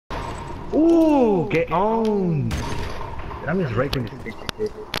Ooh, get on. I'm just raping this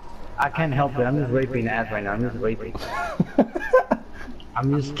bitch. I can't help it. I'm just raping ass right now. I'm just raping.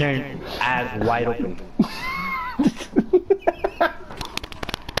 I'm just turning ass wide open.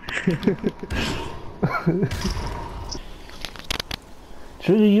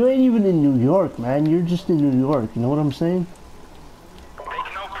 Trigger, you ain't even in New York, man. You're just in New York. You know what I'm saying?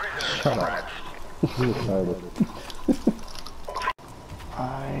 Shut up. You excited.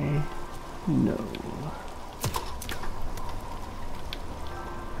 I know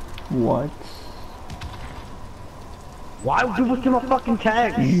what Why would you look at my fucking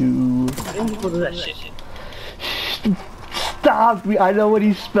tags? you I didn't go to that shit. stop me. I know what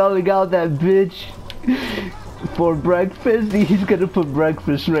he's spelling out, that bitch. For breakfast, he's gonna put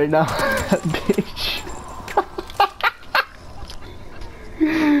breakfast right now. That bitch.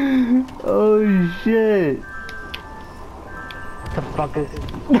 Oh shit. What the fuck is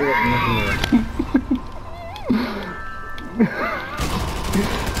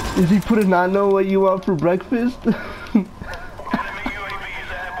Is he putting not know what you want for breakfast?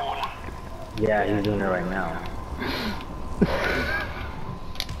 Yeah, he's doing it right now.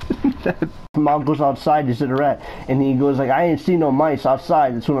 Mom goes outside, is it a rat? And he goes like, I ain't seen no mice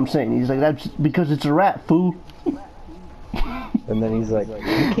outside. That's what I'm saying. He's like, that's because it's a rat, fool. And then he's like, you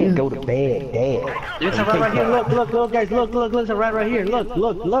can't go to bed, Dad. There's a rat right here. Look, guys, look, there's a rat right here. Look,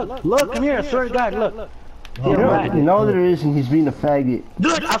 come here. I swear to God, look. You know there is, and he's being a faggot.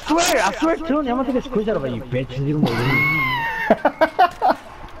 Dude, I swear to you, I'm gonna take a screenshot of it, you bitch. You don't believe me.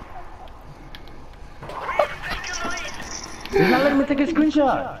 He's not letting me take a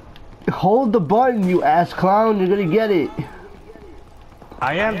screenshot. Hold the button, you ass clown. You're gonna get it.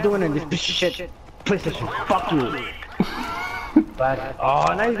 I am doing it. This piece of shit. PlayStation. Fuck you. But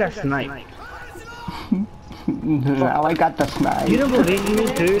oh, now you got sniped. Now I got the snipe. You don't believe me,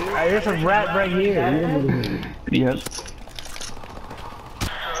 dude? There's a rat right here. You don't believe me. Yep.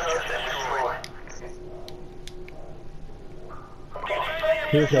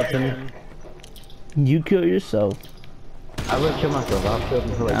 Kill yourself, Timmy. You kill yourself. I will kill myself. I'll kill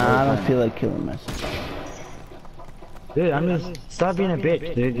myself. Like I don't feel like killing myself. Dude, I mean, stop being a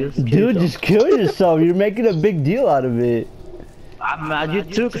bitch, dude. Just kill yourself. You're making a big deal out of it. You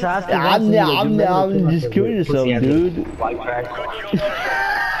too, cause I I'm just kill yourself, dude. White crack.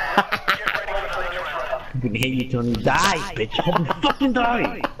 I can hear you, Tony. Die, bitch. Fucking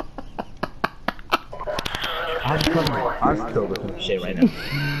die. I'm still with some shit right now.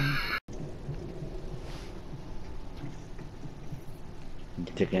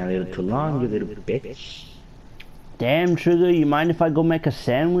 You're taking a little too long, you little bitch. Damn, Trigger, you mind if I go make a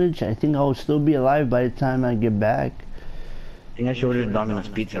sandwich? I think I'll still be alive by the time I get back. I think I should order Domino's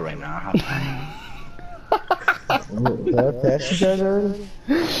pizza right now. I have time. That's you guys already?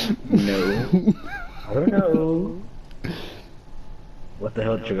 No. I don't know. What the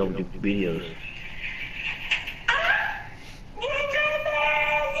hell, Trigger, with your videos?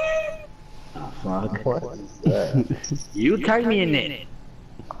 Oh, fuck. What is that? You tied me in it.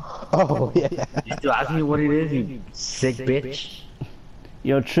 Oh, yeah. You still ask me what it is, you sick bitch?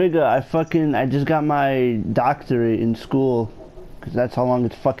 Yo, Trigger, I just got my doctorate in school. Cause that's how long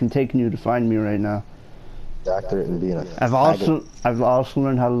it's fucking taking you to find me right now. Doctorate in being a I've also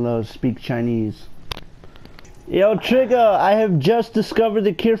learned how to speak Chinese. Yo, Trigger, I have just discovered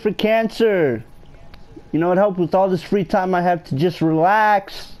the cure for cancer. You know, it helped with all this free time I have to just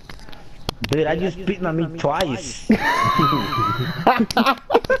relax. Dude, I just beat my meat twice.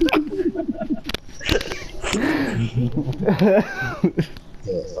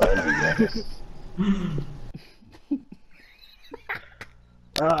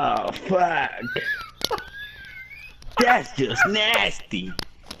 Oh, fuck. That's just nasty.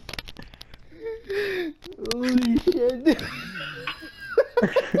 Holy shit.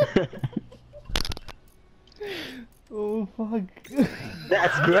 Oh, fuck.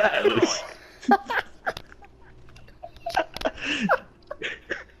 That's gross.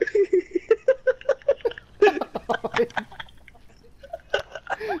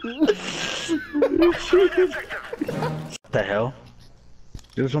 What the hell?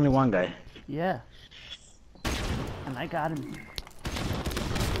 There was only one guy. Yeah. And I got him.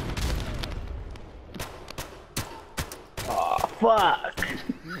 Oh, fuck.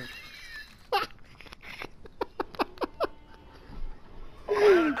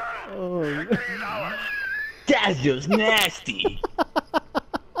 Oh. That's just nasty.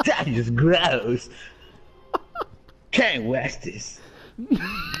 That's just gross. Can't watch this.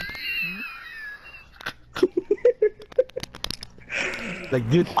 Like,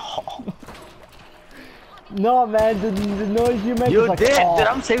 dude. Oh. No, man, the noise you make You is like, did, oh. dude.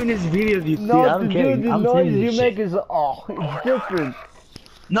 I'm saving this video, dude. No, I don't care. dude, the I'm noise saving you this make shit. is, oh, it's different.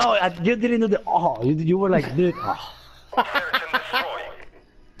 No, you didn't do the oh. You were like, dude. Oh.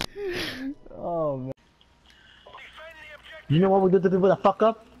 Oh, man. You know what we do to people that fuck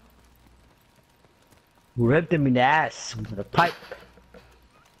up? We rip them in the ass with a pipe.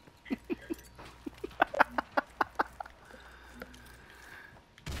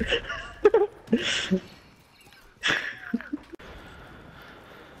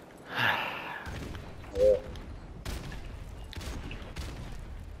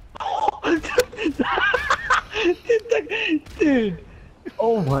 Dude,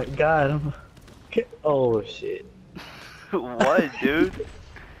 oh my god. Oh shit. What, dude?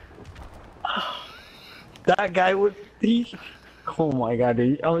 That guy would oh my god,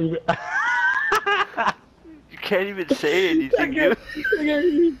 dude. Oh, You can't even say anything, dude.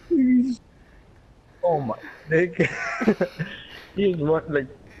 Oh my he's what like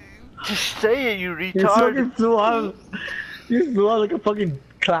Just say it, you he's retard. fucking so out. He's so out like a fucking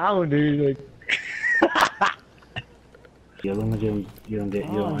clown, dude. Like you don't get you don't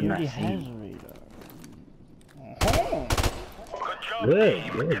Oh, not he already see. has a radar.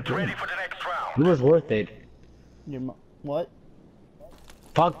 Good, good. It was worth it. What?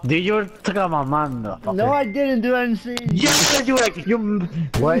 Fuck, dude, you were talking about my man, though. No, I didn't do anything. Yes, you were like, you.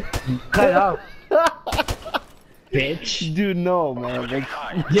 What? Cut it out. Bitch. Dude, no, man. Like,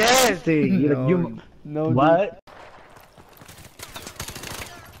 Yes, dude. You, no, you. no, What?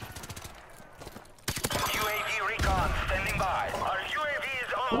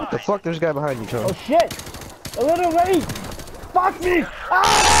 What the fuck? There's a guy behind you, Tom. Oh shit! A little late! Fuck me!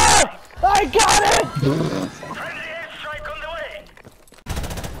 Ah! I got it!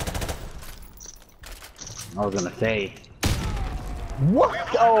 I was gonna say. What?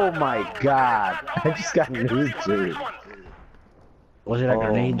 Oh my god. I just got news, dude. Was it a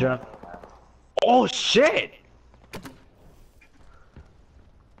grenade drop? Oh shit!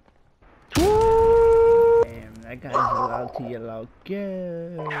 Damn, that guy's allowed to yell out,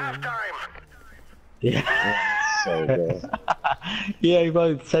 go. Yeah. So good. Yeah, you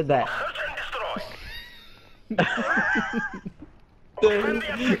probably said that.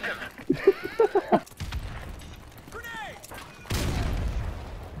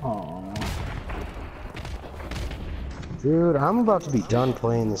 Aww. Dude, I'm about to be done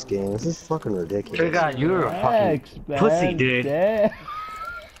playing this game. This is fucking ridiculous. Trigger, you're a Thanks, fucking man. pussy, dude. Damn.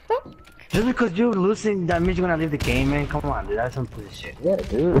 Just because you're losing, that means you're gonna leave the game, man. Come on, dude. That's some pussy shit. Yeah,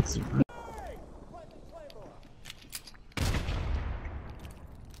 dude. It's...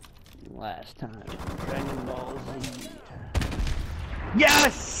 Last time, Dragon Ball Z.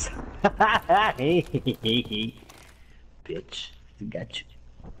 Yes! Bitch, I got you.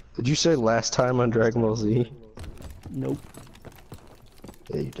 Did you say last time on Dragon Ball Z? Nope.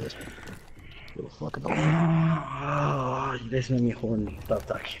 Yeah, you did. Little fucking Oh, you guys made me horny. Stop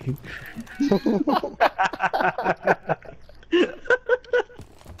talking.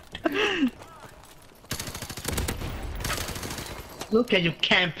 Look at you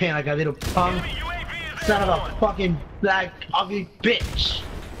camping like a little punk. Son of a fucking black ugly bitch.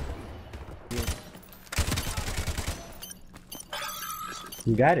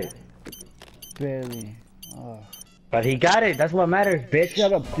 You got it. Barely. Oh. But he got it. That's what matters, bitch.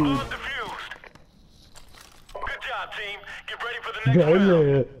 Shut up, dude. Good job, team. Get ready for the next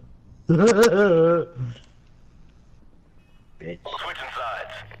round. Bitch. Switching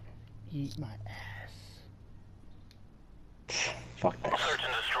sides. Eat my ass. Fuck that. Search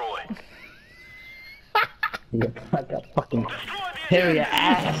and destroy. You got that fucking Destroy the hairy enemy.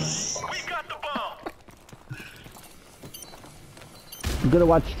 ass. We got the bomb. I'm gonna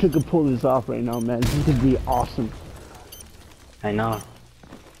watch Trigger pull this off right now, man. This is gonna be awesome. I know.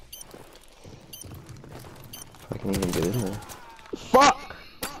 I can't even get in there. Fuck!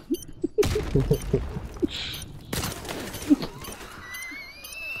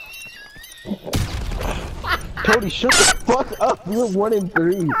 Cody, shut the fuck up! You're 1 in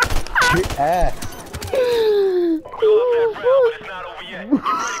 3. Your ass. We lost that round, but it's not over yet.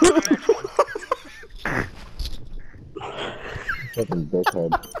 Get ready for the next one. Fucking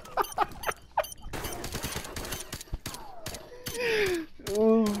dickhead.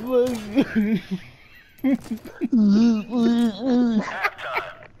 Oh, fuck.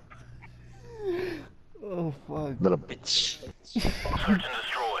 Halftime. Oh, fuck. Little bitch. Search and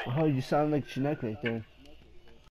destroy. Oh, you sound like Chinook right there.